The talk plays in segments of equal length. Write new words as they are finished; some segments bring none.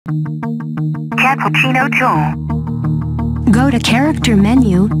Cappuccino tool. Go to Character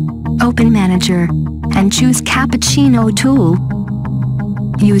menu, open Manager, and choose Cappuccino tool.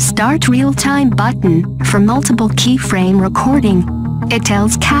 Use Start Real-Time button for multiple keyframe recording. It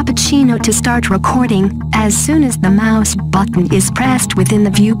tells Cappuccino to start recording as soon as the mouse button is pressed within the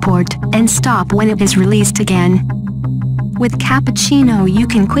viewport and stop when it is released again. With Cappuccino you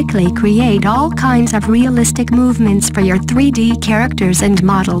can quickly create all kinds of realistic movements for your 3D characters and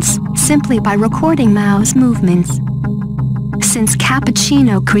models simply by recording mouse movements. Since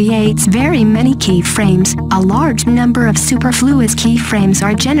Cappuccino creates very many keyframes, a large number of superfluous keyframes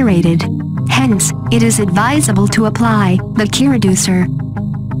are generated. Hence, it is advisable to apply the key reducer.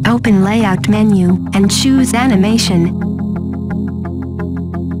 Open Layout menu and choose Animation.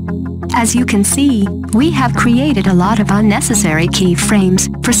 As you can see, we have created a lot of unnecessary keyframes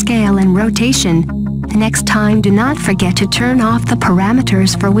for scale and rotation. Next time, do not forget to turn off the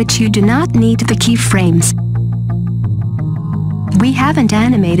parameters for which you do not need the keyframes. We haven't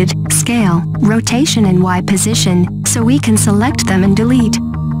animated scale, rotation and Y position, so we can select them and delete.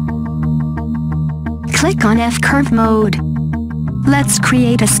 Click on F-curve mode. Let's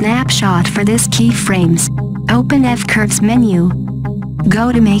create a snapshot for this keyframes. Open F-curves menu.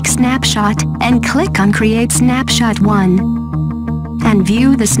 Go to Make Snapshot and click on Create Snapshot 1. And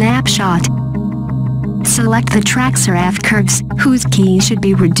view the snapshot. Select the tracks or F-curves whose key should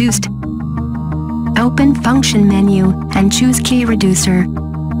be reduced. Open Function menu and choose Key Reducer.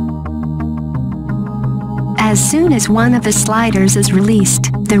 As soon as one of the sliders is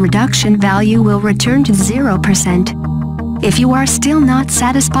released, the reduction value will return to 0%. If you are still not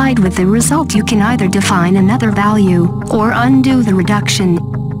satisfied with the result, you can either define another value or undo the reduction.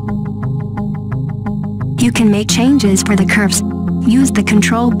 You can make changes for the curves. Use the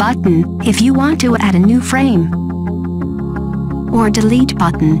Control button if you want to add a new frame, or Delete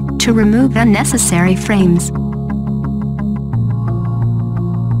button to remove unnecessary frames.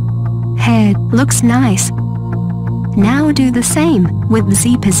 Head looks nice. Now do the same with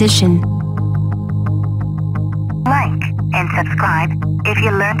Z position. Like and subscribe if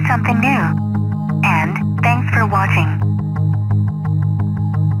you learned something new. And thanks for watching.